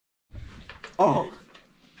Oh.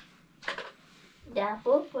 That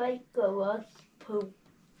looks like gross poop.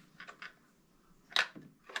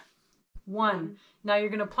 1. Now you're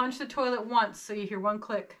going to plunge the toilet once so you hear 1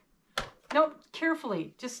 click. Nope,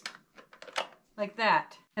 carefully, just like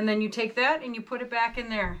that. And then you take that and you put it back in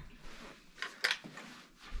there.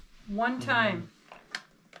 1 time.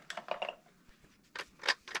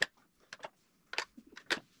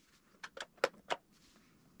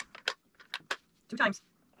 Two times.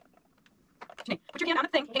 Put your hand on the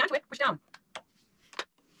thing, hang on to it, push down.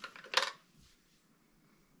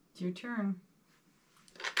 It's your turn.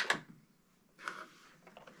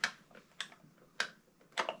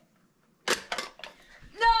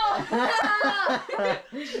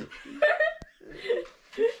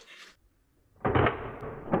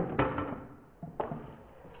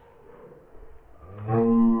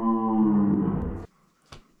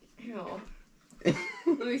 Ew.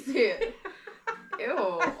 Let me see it. Ew,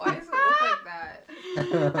 why does it look like that?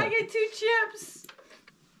 I get 2 chips.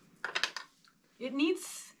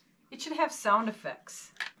 It should have sound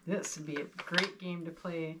effects. This would be a great game to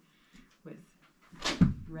play with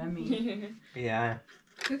Remy. Yeah.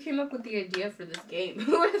 Who came up with the idea for this game?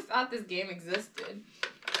 Who would have thought this game existed?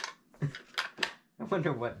 I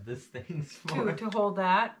wonder what this thing's for. To hold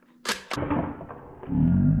that. No!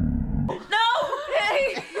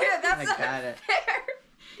 Hey! That's I not got it. fair!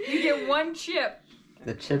 You get 1 chip.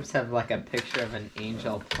 The chips have like a picture of an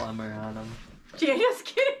angel plumber on them. Just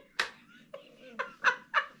kidding.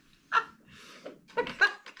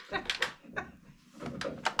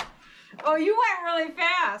 Oh, you went really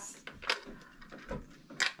fast.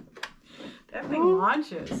 That thing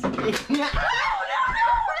launches.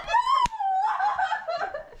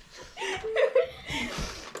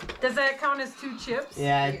 Does that count as 2 chips?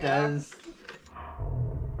 Yeah, it does.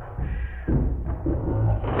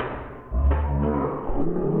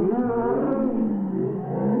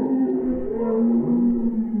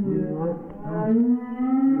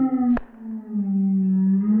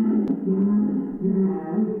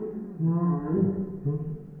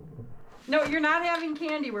 No, you're not having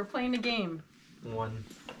candy. We're playing a game. 1.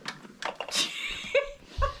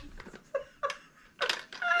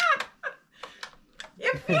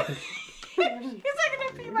 He's like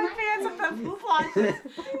gonna pee my pants if the poop launches.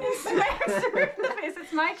 He smacks her in the face.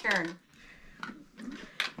 It's my turn.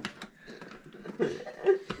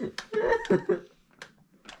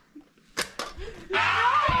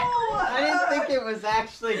 I didn't think it was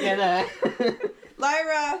actually gonna.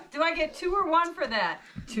 Lyra! Do I get 2 or 1 for that?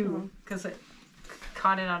 2, because I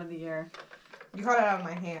caught it out of the air. You caught it out of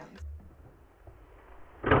my hand.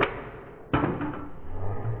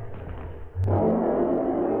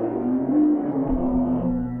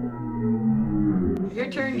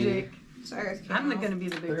 Your turn, Jake. Sorry, I'm gonna be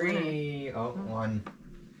the big winner. 3. Oh, 1.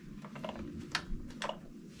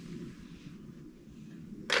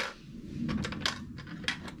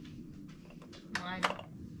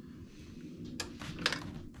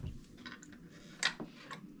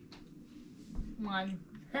 One.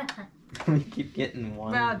 We keep getting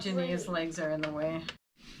 1. Well, Janae's legs are in the way.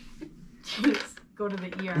 Jeez, go to the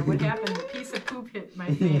ER. What happened? A piece of poop hit my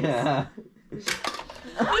face. Yeah.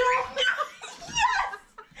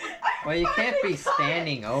 Well, you can't be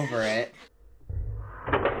standing over it.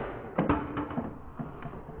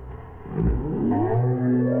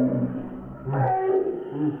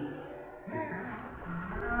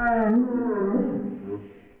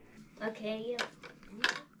 Okay, yeah.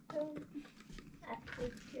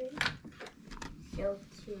 Show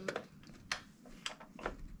 2.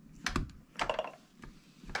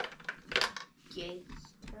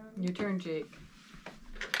 Jake's turn. Your turn, Jake.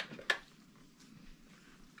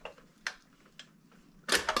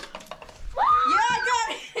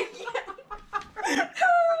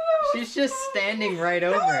 She's just standing right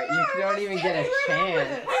over it. You don't even get a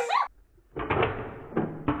chance.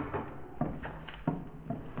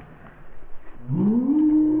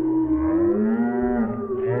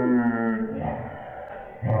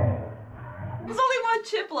 There's only 1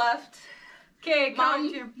 chip left. Okay,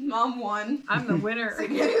 count your. Mom won. I'm the winner.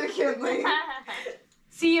 Significantly.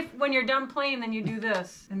 See if when you're done playing, then you do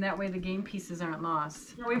this, and that way the game pieces aren't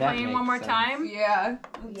lost. Are we That playing one makes more sense. time? Yeah.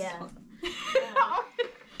 Yeah.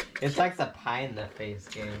 It's like the pie in the face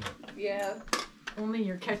game. Yeah. Only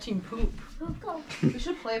you're catching poop. Go. We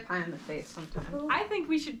should play pie in the face sometime. I think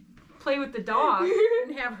we should play with the dog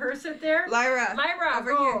and have her sit there. Lyra. Lyra,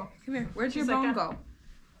 over go. here. Come here. Where'd your She's like bone a- go?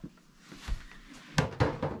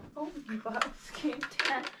 Oh, you bought a skate.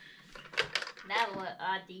 That was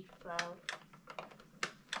Audie bro.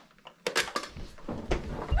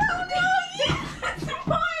 No, yes! It's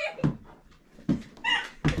mine!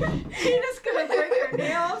 She just got gonna break your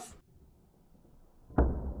nails.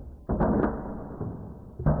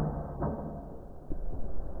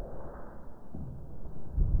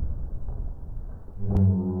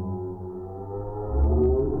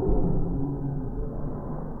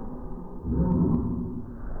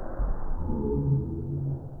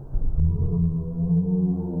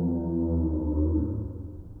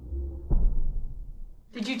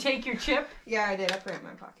 Did you take your chip? Yeah, I did. I put it in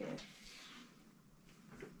my pocket.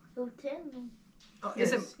 Who tell me? Oh,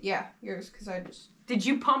 Yours. is it? Yeah, yours, because I just... Did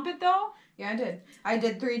you pump it though? Yeah, I did. I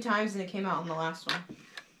did 3 times and it came out in the last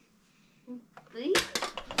one. Please?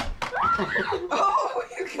 Oh,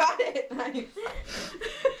 you got it! Nice.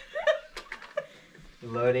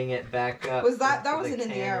 Loading it back up. Was that into wasn't in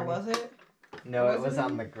the air, cannon. was it? No, it Was was it?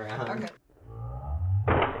 on the ground. Okay.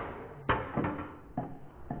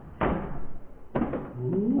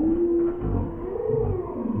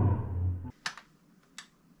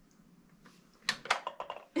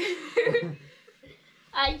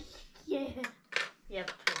 I yeah.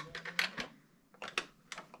 Yep.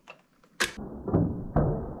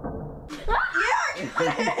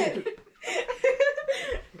 Yeah!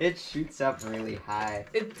 It shoots up really high.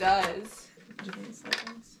 It does.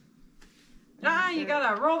 Ah, you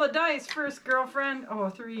gotta roll the dice first, girlfriend. Oh,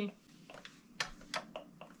 3.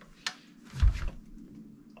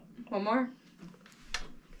 One more?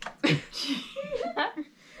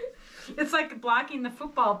 It's like blocking the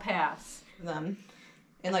football pass. Them.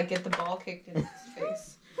 And like get the ball kicked in his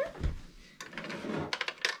face.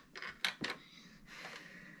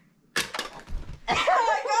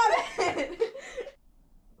 I got it!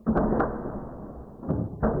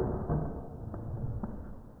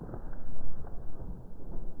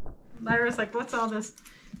 Lyra's like, what's all this?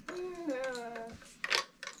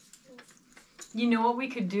 You know what we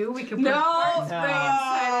could do? We could put No! fart spray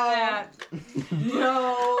inside of that.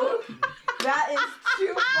 No! That is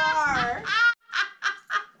too far!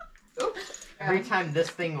 Oops. Every time this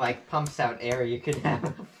thing like pumps out air, you could have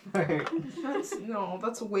a fart.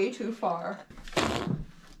 That's way too far.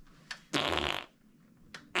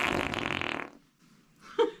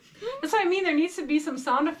 That's what I mean. There needs to be some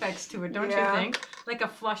sound effects to it, don't Yeah. you think? Like a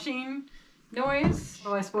flushing noise.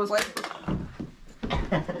 Well, I suppose. What?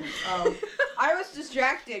 Oh. I was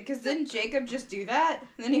distracted because didn't Jacob just do that?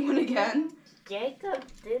 And then he went again. Jacob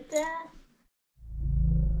did that?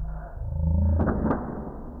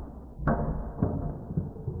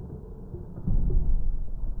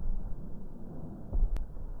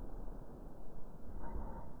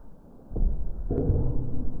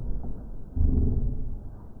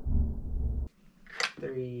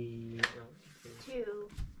 Three. 2.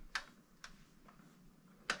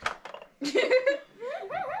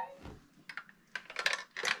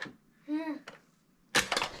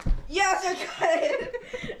 Yes, I got it!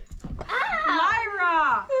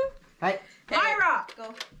 Lyra! Hi. Lyra!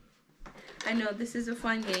 Go. I know this is a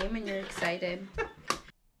fun game and you're excited.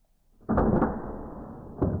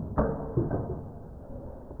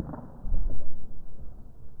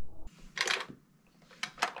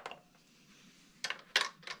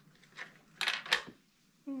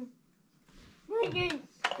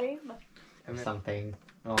 Something.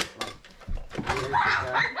 Oh, Is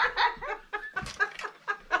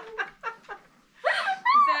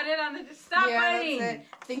that it on the. Stop yeah, biting! that's it.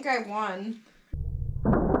 I think I won.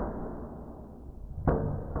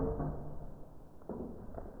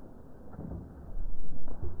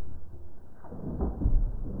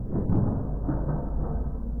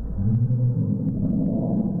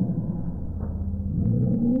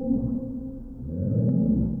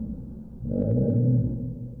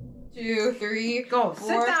 Two, three, Go, sit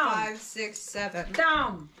 4, down. 5, 6, 7.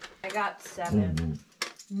 Down! I got 7.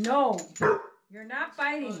 No! You're not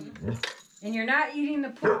biting. And you're not eating the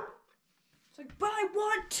poop. It's like, but I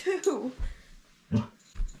want to.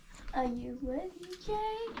 Are you ready,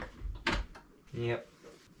 Jake? Yep.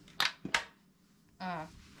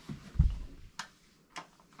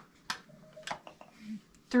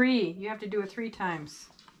 3. You have to do it 3 times.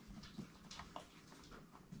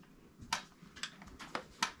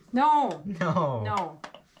 No! No. No.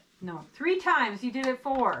 No. 3 times. You did it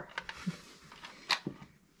 4.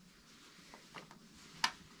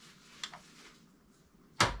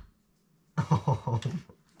 Oh.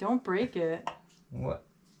 Don't break it. What?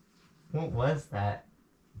 What was that?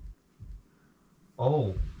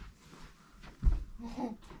 Oh.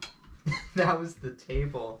 That was the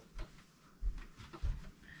table.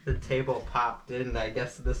 The table popped in. I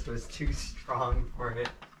guess this was too strong for it.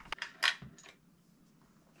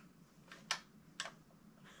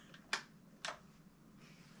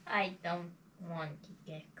 I don't want to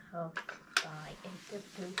get caught by the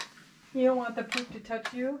poop. You don't want the poop to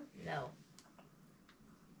touch you? No.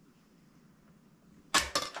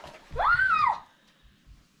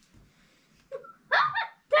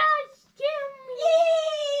 Touched him!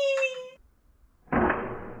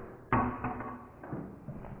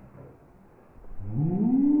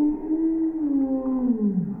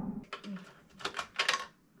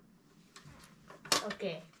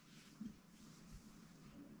 Okay.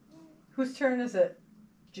 Whose turn is it?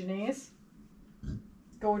 Janae's?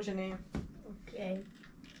 Go, Janae. Okay.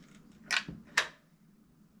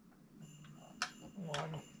 1,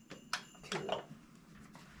 2.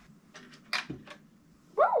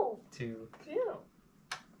 Whoa! 2. 2.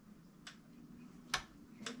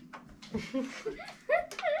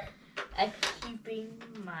 I'm keeping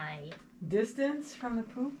my. Distance from the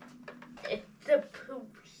poop? It's the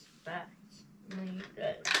poop spot. Make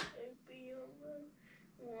that be over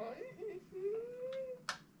 1.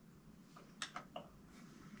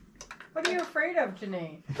 What are you afraid of,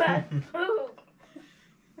 Janae? But poop.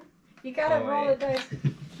 You gotta Oh, roll the wait. dice.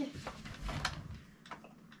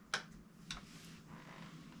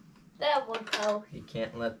 That will go. You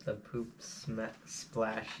can't let the poop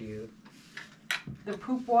splash you. The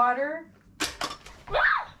poop water?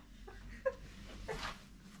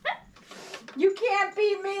 You can't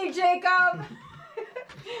beat me, Jacob!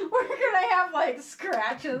 We're gonna have like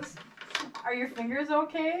scratches. Are your fingers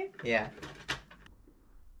okay? Yeah.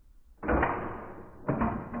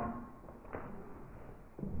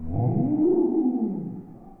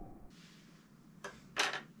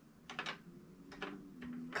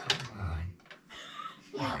 Come on.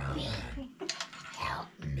 Help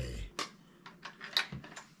me.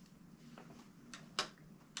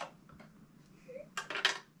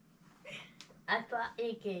 I thought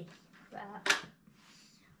it gave that.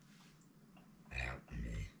 Help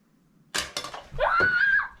me.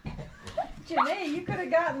 Janae, you could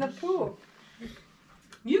have gotten the poop.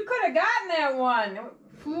 You could have gotten that one. It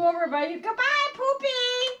flew over by you. Goodbye, Poopy!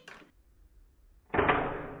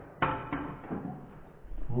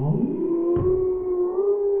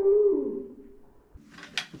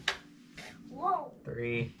 Whoa.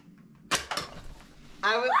 3.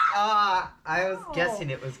 I was Oh. guessing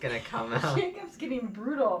it was gonna come out. Jacob's getting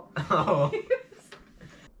brutal. Oh.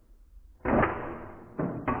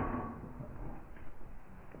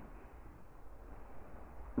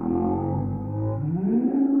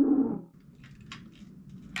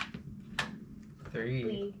 3.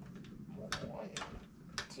 3. 1,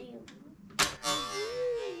 2.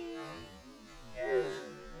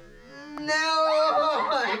 No!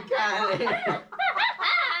 I got it.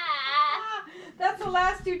 That's the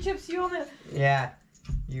last 2 chips you only. Yeah,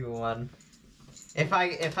 you won. If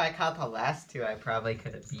I caught the last 2, I probably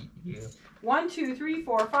could have beat you. 1, 2, 3,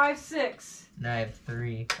 4, 5, 6. No, I have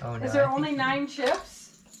 3. Oh no. Is there I think only you- 9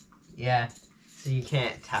 chips? Yeah. So you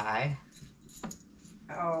can't tie.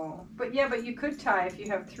 Oh, but you could tie if you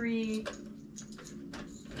have 3.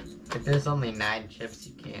 If there's only 9 chips,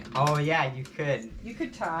 you can't. Oh yeah, you could. You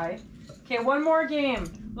could tie. Okay, one more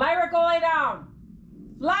game. Lyra, go lay down.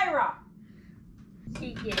 Lyra.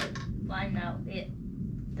 She can find out it.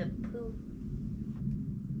 The poop.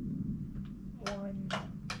 1,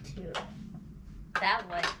 2. That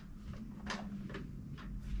way.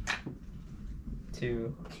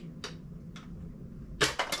 2.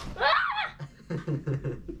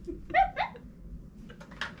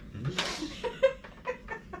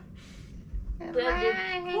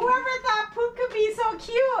 Whoever thought poop could be so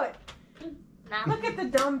cute? Now. Look at the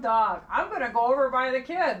dumb dog. I'm gonna go over by the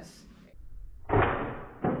kids.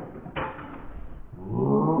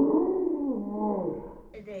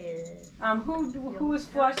 It is. Who was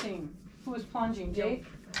flushing? Who was plunging? Jake?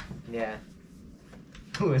 Yeah.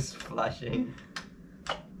 Who is flushing?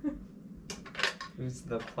 Who's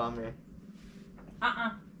the plumber?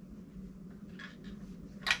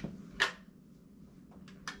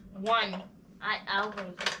 1. I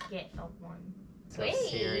always get a 1. So Wait.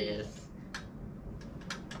 serious.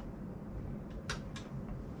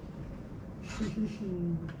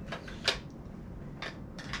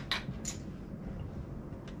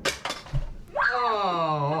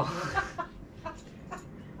 Oh!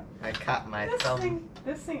 I caught my thumb.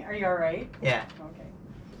 This thing, are you alright? Yeah, Okay.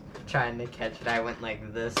 trying to catch it. I went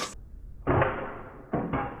like this.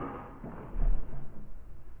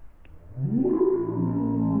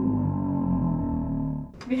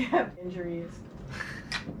 We have injuries.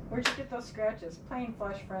 Where'd you get those scratches? Playing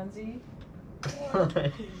Flush Frenzy.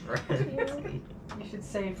 Frenzy. You should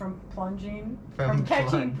say from plunging. From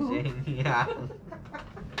catching plunging, poop. yeah.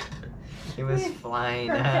 It was flying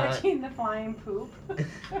From out. catching the flying poop.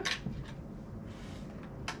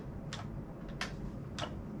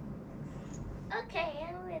 Okay,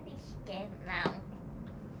 I'm really scared now.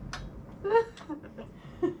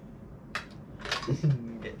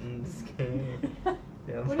 Getting scared.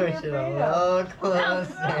 Yeah, What are you push it a afraid little of?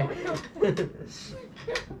 closer.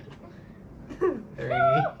 3.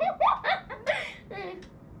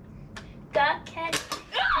 Got catch.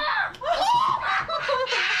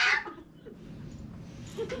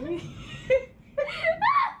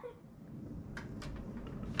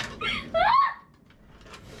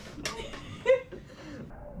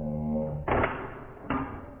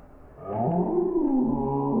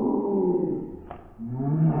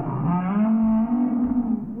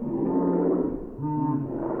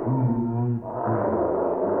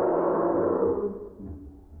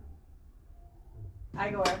 I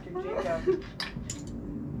go after Jacob.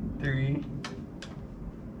 3.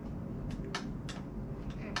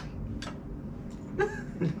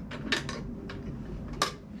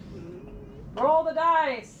 Roll the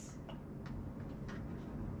dice.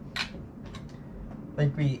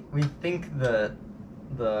 Like we think the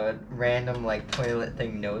random like toilet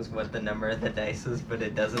thing knows what the number of the dice is, but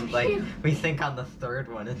it doesn't. Like we think on the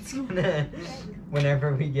third one it's gonna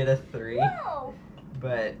whenever we get a 3, No.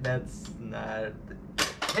 but that's not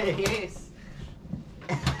the case.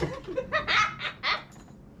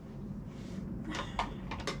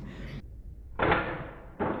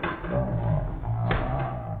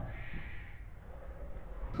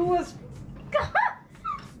 Who was?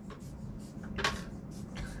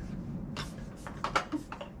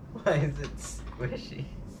 Why is it squishy?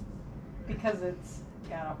 Because it's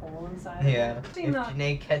got a hole inside. Yeah. Of If it. Tina,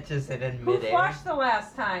 Janae catches it in who midair. flushed the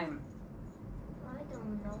last time? I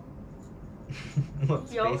don't know.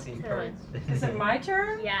 What's Your facing turn. towards? Is it my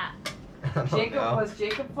turn? Yeah. I don't Jacob know. was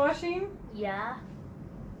Jacob flushing? Yeah.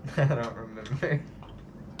 I don't remember.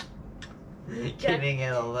 Getting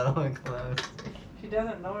it a little close. She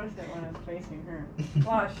doesn't notice it when it's facing her.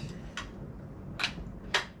 Flush.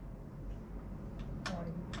 1,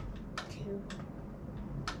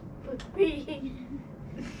 2, 3.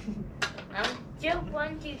 I just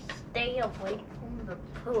want to stay away from the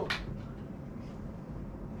poop.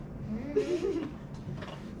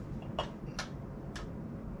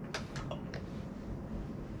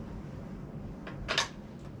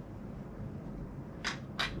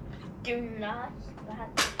 Do not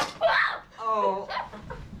splash. Oh.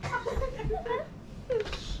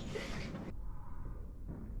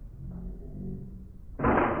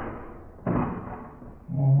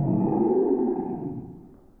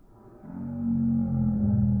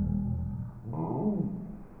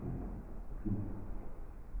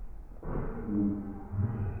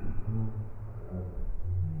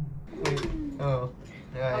 Oh.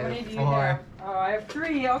 No, I How have many do you 4. have? Oh, I have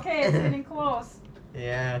 3. Okay, it's getting close.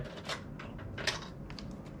 Yeah.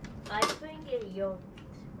 I think it's your.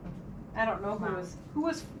 I don't know who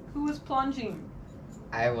was plunging.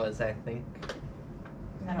 I was, I think.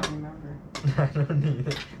 I don't remember. I don't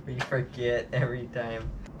either. We forget every time.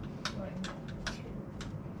 1,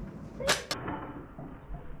 2.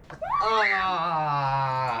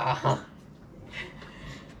 Ah!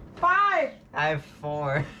 5. I have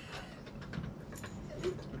 4.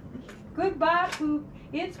 Goodbye, poop.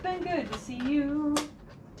 It's been good to see you.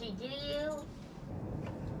 Did you?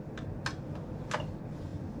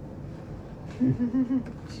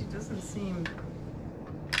 She doesn't seem.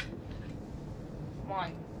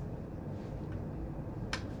 1.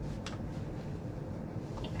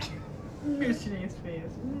 Here's Janae's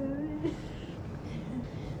face.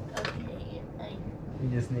 Okay. You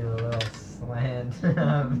just need a little slant.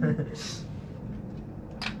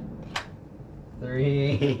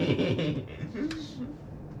 3.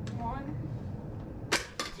 1,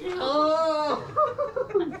 2. Oh!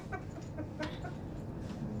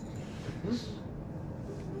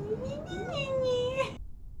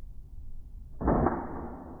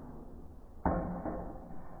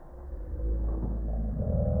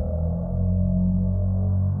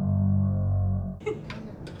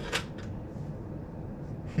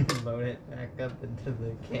 Load it back up into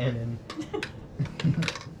the cannon.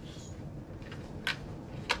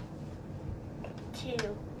 2.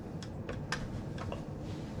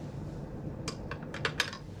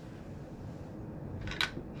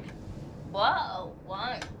 Whoa,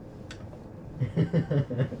 1.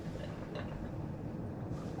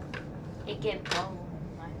 It get blown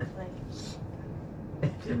in my face.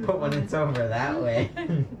 But when it's over that way.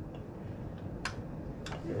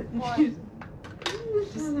 1.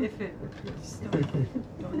 Just if it. Just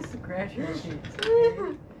don't scratch your face.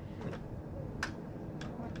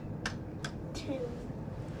 2.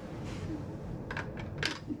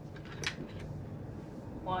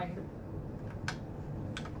 1.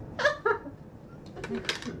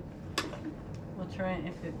 We'll try it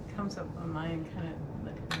if it comes up on mine, kind of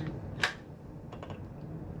let her.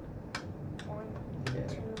 1, Yeah.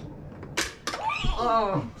 2.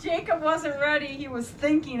 Oh. Jacob wasn't ready. He was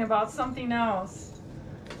thinking about something else.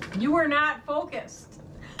 You were not focused.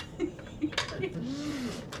 Who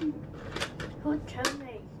told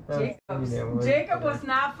me? Jacob was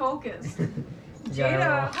not focused.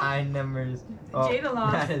 Jada- high numbers. Oh, Jada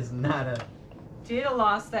lost. That is not a. Jada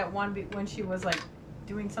lost that one when she was like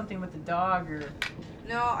doing something with the dog or.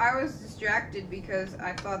 No, I was distracted because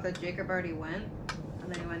I thought that Jacob already went,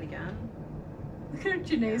 and then he went again. Look at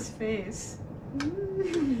Janae's face.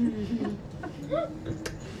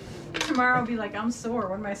 Tomorrow I'll be like, I'm sore.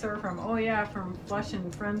 What am I sore from? Oh yeah, from Flush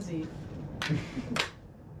and Frenzy.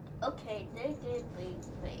 Okay, wait.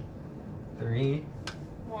 3.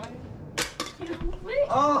 1, 2, 3.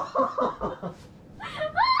 Oh.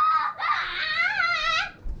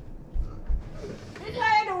 I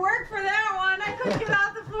had to work for that one. I couldn't get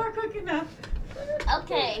off the floor quick enough.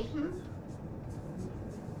 Okay.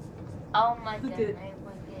 Oh my Look god, at- I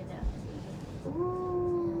will get up.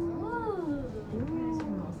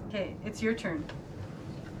 Okay, it's your turn.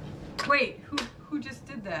 Wait, who just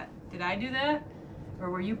did that? Did I do that? Or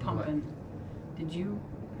were you pumping? Did you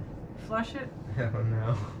flush it? Oh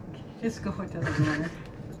no. Just go, it doesn't matter.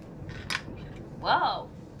 Whoa,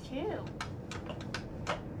 2.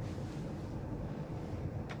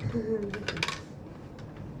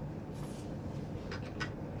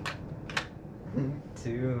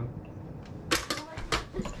 2.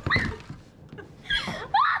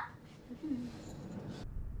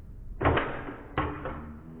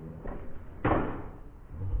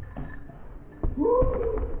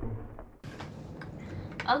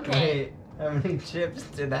 Okay. Wait, how many chips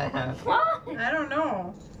did I have? What? I don't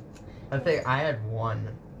know. I think I had 1.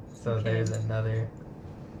 So Okay. there's another.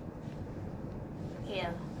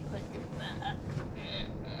 Here, put this back.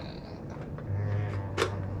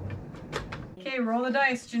 Okay, roll the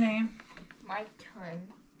dice, Janae. My turn.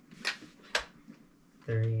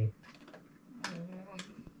 3.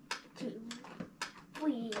 2,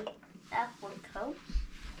 3. Apple coat.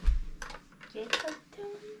 Jacob turn.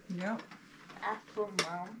 Yep. Apple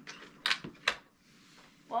mom.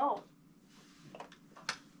 Whoa.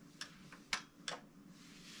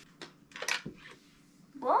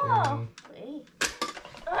 Whoa. Wait.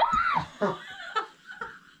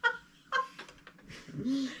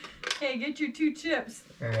 Okay, get your 2 chips.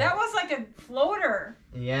 Alright. That was like a floater.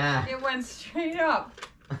 Yeah. It went straight up.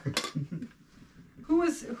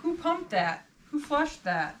 Who pumped that? Who flushed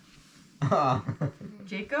that? Oh.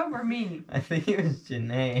 Jacob or me? I think it was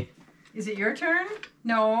Janae. Is it your turn?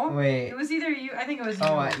 No. Wait. It was either you. I think it was you.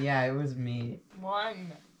 Oh, yeah, it was me.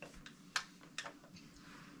 1.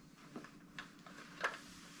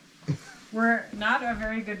 We're not a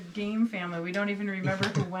very good game family. We don't even remember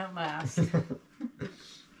who went last.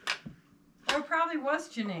 Oh, it probably was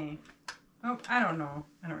Janae. Oh, I don't know.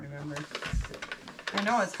 I don't remember. I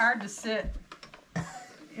know it's hard to sit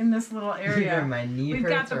in this little Either area. my knee We've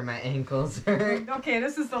got hurts the- or my ankles hurt. Okay,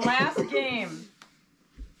 this is the last game.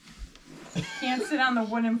 Can't sit on the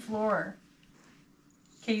wooden floor.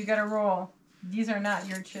 Okay, you gotta roll. These are not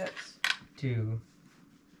your chips. 2.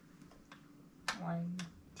 1.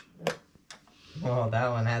 Oh, that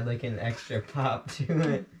one had like an extra pop to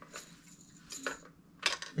it.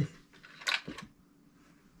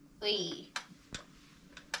 3.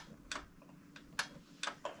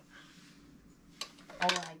 Oh,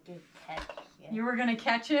 I did catch it. You were gonna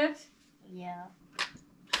catch it? Yeah.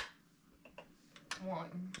 1.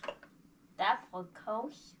 That for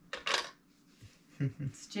coast.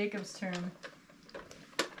 It's Jacob's turn.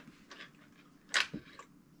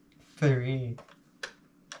 3.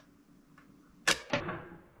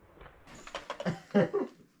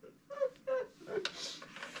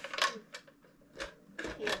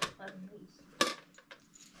 Here, let me.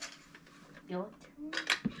 Your turn.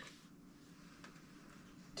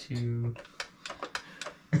 2.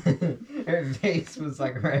 Her face was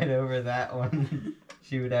like right over that one.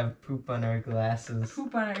 She would have poop on her glasses.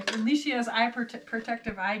 Poop on her. At least she has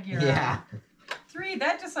protective eye gear on. Yeah, 3,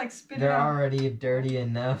 that just like spit it they're out. already dirty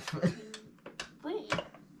enough. 3.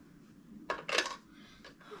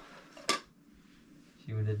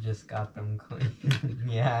 She would have just got them clean.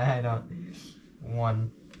 Yeah, I don't.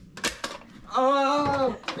 1.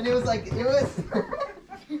 Oh, and it was like it was.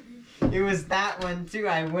 It was that one too.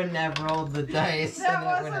 I wouldn't have rolled the dice. That and it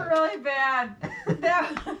wasn't would've- really bad.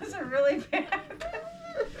 That wasn't really bad.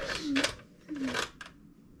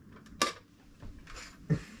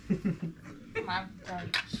 My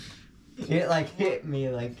turn. It like hit me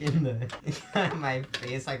like in the my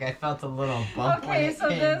face. Like I felt a little bump when Okay, it so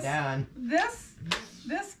came down.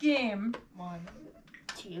 this game, 1,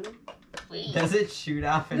 2, 3. Does it shoot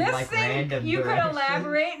off in this like thing, random you could directions?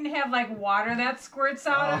 elaborate and have like water that squirts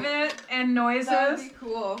out of it and That would noises. be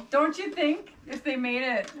cool. Don't you think? If they made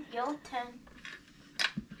it. Your turn.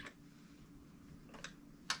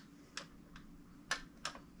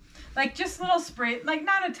 Like just little spray, like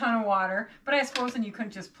not a ton of water, but I suppose then you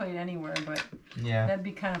couldn't just play it anywhere, but Yeah. that'd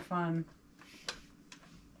be kind of fun.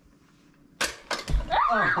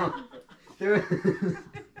 Oh.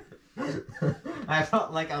 I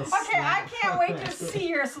felt like I was. Okay, I can't wait to see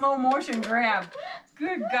your slow motion grab.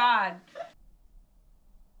 Good God.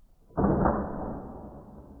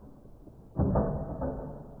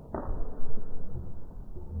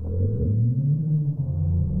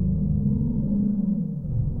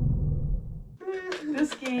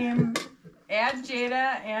 This game, add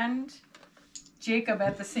Jada and Jacob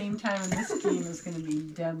at the same time in this game is going to be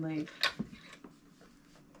deadly.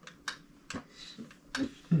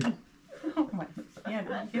 Oh my hand,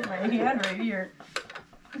 I hit my hand right here.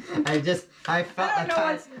 I felt I don't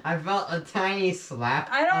know I felt a tiny slap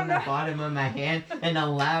I don't on the know. bottom of my hand and a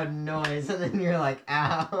loud noise, and then you're like,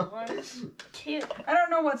 ow. 1, 2. I don't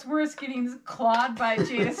know what's worse, getting clawed by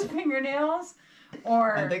Jada's fingernails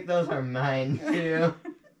or... I think those are mine too.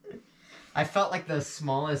 I felt like the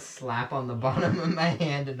smallest slap on the bottom of my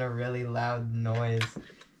hand and a really loud noise.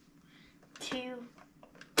 2.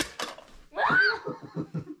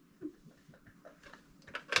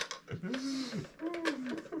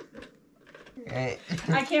 Right.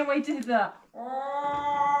 I can't wait to hit the...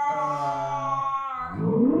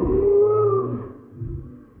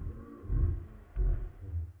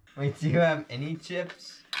 Wait, do you have any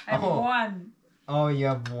chips? I have Oh. one. Oh, you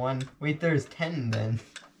have one. Wait, there's 10 then.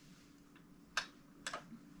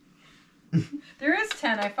 There is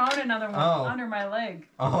 10. I found another one Oh. under my leg.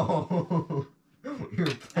 Oh. You were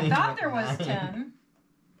I playing thought with there was mine. 10.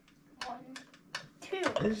 1,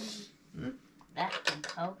 2. That's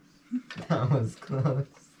close. That was close.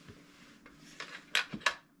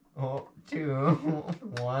 Oh, 2,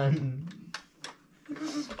 1.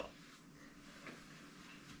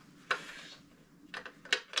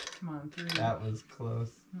 Come on, 3. That was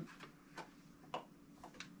close.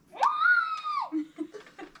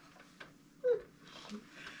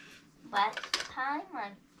 Last time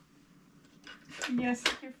on Yeah,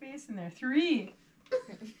 stick your face in there. 3.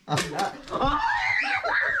 I'm not.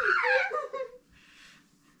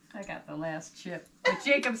 I got the last chip. But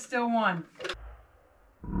Jacob still won.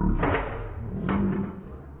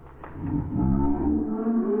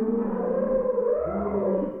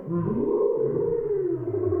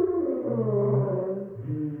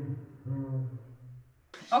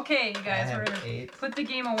 Okay, you I guys, have we're gonna 8. put the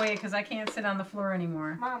game away because I can't sit on the floor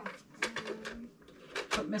anymore. Mom.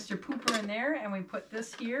 Put Mr. Pooper in there, and we put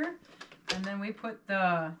this here, and then we put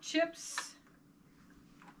the chips.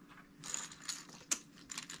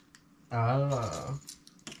 Oh.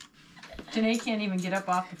 Janae can't even get up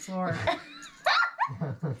off the floor.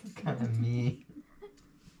 Kind of me.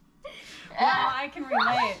 Well, I can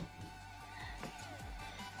relate.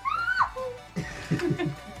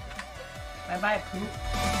 Bye-bye,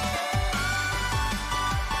 Poop.